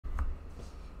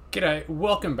G'day,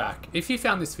 welcome back. If you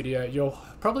found this video, you're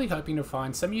probably hoping to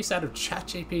find some use out of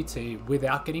ChatGPT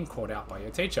without getting caught out by your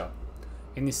teacher.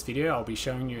 In this video, I'll be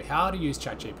showing you how to use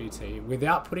ChatGPT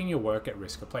without putting your work at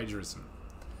risk of plagiarism.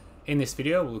 In this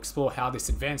video, we'll explore how this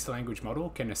advanced language model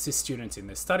can assist students in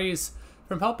their studies,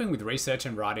 from helping with research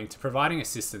and writing to providing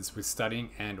assistance with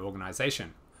studying and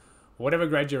organisation. Whatever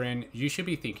grade you're in, you should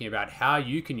be thinking about how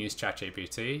you can use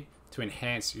ChatGPT to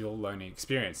enhance your learning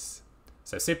experience.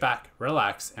 So sit back,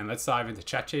 relax, and let's dive into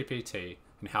ChatGPT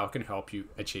and how it can help you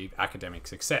achieve academic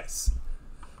success.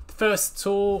 The first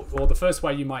tool, or the first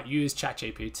way you might use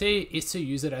ChatGPT, is to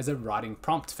use it as a writing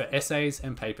prompt for essays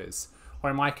and papers,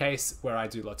 or in my case, where I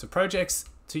do lots of projects,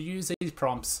 to use these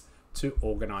prompts to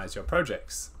organize your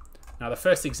projects. Now, the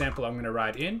first example I'm going to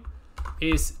write in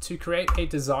is to create a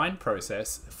design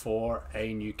process for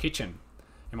a new kitchen.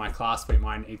 In my class, we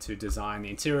might need to design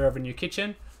the interior of a new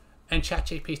kitchen, and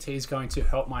ChatGPT is going to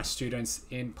help my students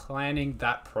in planning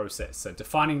that process. So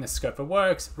defining the scope of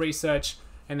works, research,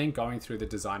 and then going through the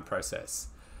design process.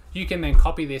 You can then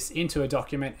copy this into a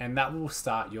document and that will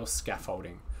start your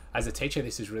scaffolding. As a teacher,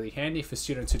 this is really handy for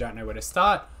students who don't know where to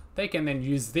start. They can then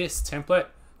use this template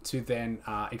to then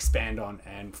expand on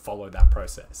and follow that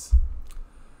process.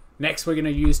 Next, we're going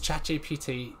to use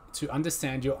ChatGPT to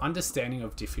understand your understanding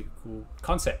of difficult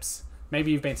concepts.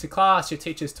 Maybe you've been to class, your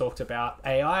teachers talked about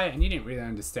AI and you didn't really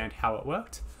understand how it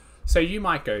worked. So you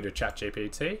might go to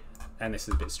ChatGPT, and this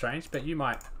is a bit strange, but you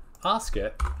might ask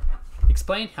it,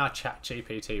 explain how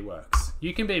ChatGPT works.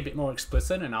 You can be a bit more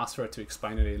explicit and ask for it to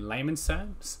explain it in layman's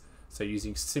terms, so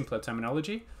using simpler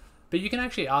terminology. But you can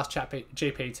actually ask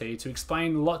ChatGPT to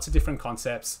explain lots of different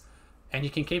concepts, and you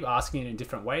can keep asking it in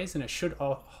different ways, and it should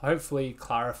hopefully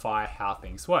clarify how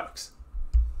things works.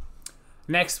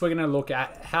 Next, we're going to look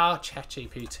at how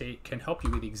ChatGPT can help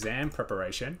you with exam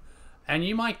preparation, and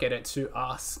you might get it to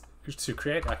ask to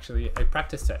create actually a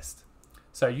practice test.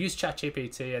 So use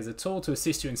ChatGPT as a tool to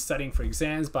assist you in studying for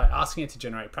exams by asking it to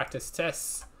generate practice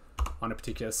tests on a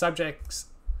particular subject.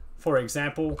 For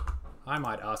example, I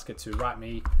might ask it to write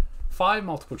me 5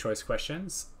 multiple choice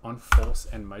questions on force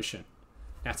and motion.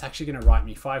 Now it's actually going to write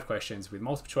me 5 questions with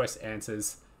multiple choice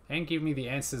answers and give me the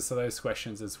answers to those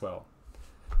questions as well.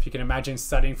 If you can imagine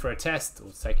studying for a test, or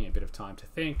it's taking a bit of time to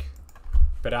think,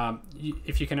 but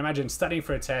if you can imagine studying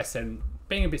for a test and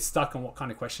being a bit stuck on what kind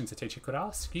of questions a teacher could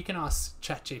ask, you can ask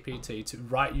ChatGPT to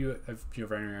write you your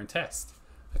very own test.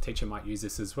 A teacher might use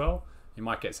this as well. You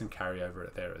might get some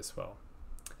carryover there as well.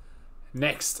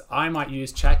 Next, I might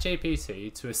use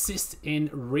ChatGPT to assist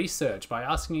in research by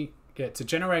asking it to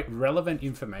generate relevant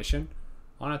information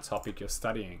on a topic you're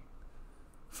studying.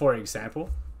 For example,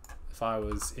 if I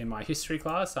was in my history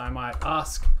class, I might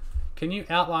ask, can you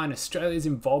outline Australia's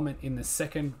involvement in the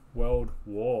Second World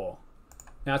War?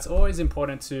 Now, it's always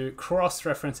important to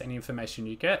cross-reference any information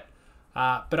you get,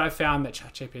 but I found that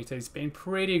ChatGPT has been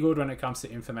pretty good when it comes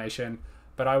to information,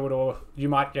 but you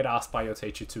might get asked by your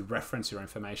teacher to reference your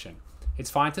information. It's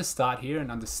fine to start here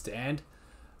and understand,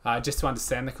 just to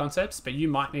understand the concepts, but you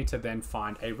might need to then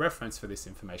find a reference for this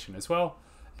information as well,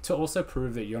 to also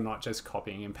prove that you're not just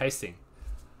copying and pasting.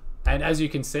 And as you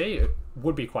can see, it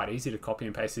would be quite easy to copy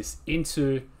and paste this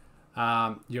into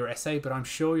your essay, but I'm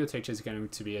sure your teacher is going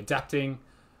to be adapting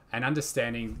and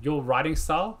understanding your writing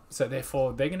style. So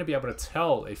therefore, they're going to be able to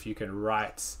tell if you can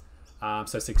write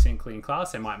so succinctly in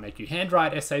class. They might make you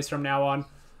handwrite essays from now on,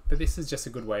 but this is just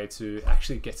a good way to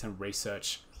actually get some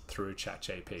research through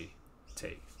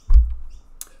ChatGPT.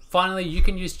 Finally, you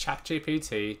can use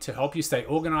ChatGPT to help you stay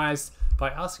organized by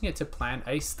asking it to plan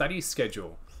a study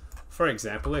schedule. For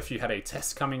example, if you had a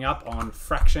test coming up on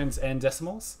fractions and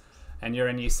decimals, and you're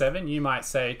in Year 7, you might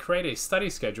say, create a study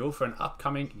schedule for an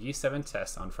upcoming Year 7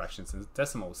 test on fractions and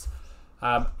decimals.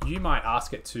 You might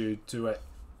ask it to do it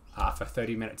for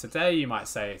 30 minutes a day. You might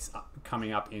say it's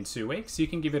coming up in 2 weeks. You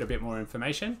can give it a bit more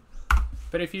information.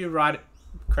 But if you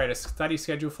create a study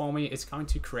schedule for me, it's going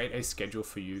to create a schedule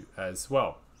for you as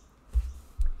well.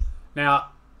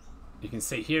 Now, you can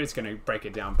see here it's going to break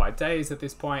it down by days at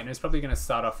this point, and it's probably going to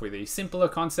start off with the simpler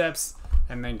concepts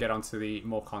and then get onto the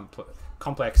more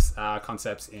complex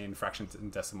concepts in fractions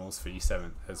and decimals for Year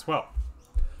 7 as well.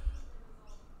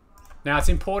 Now, it's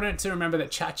important to remember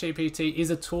that ChatGPT is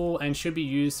a tool and should be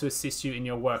used to assist you in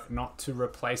your work, not to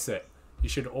replace it. You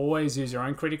should always use your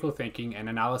own critical thinking and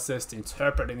analysis to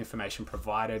interpret the information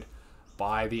provided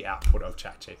by the output of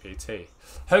ChatGPT.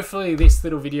 Hopefully this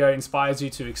little video inspires you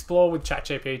to explore with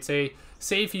ChatGPT,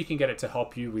 see if you can get it to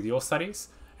help you with your studies.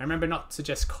 And remember not to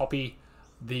just copy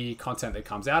the content that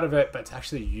comes out of it, but to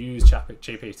actually use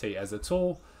ChatGPT as a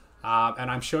tool.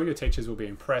 And I'm sure your teachers will be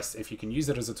impressed if you can use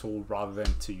it as a tool rather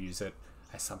than to use it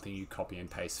as something you copy and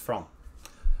paste from.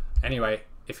 Anyway,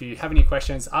 if you have any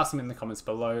questions, ask them in the comments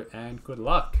below, and good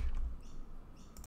luck.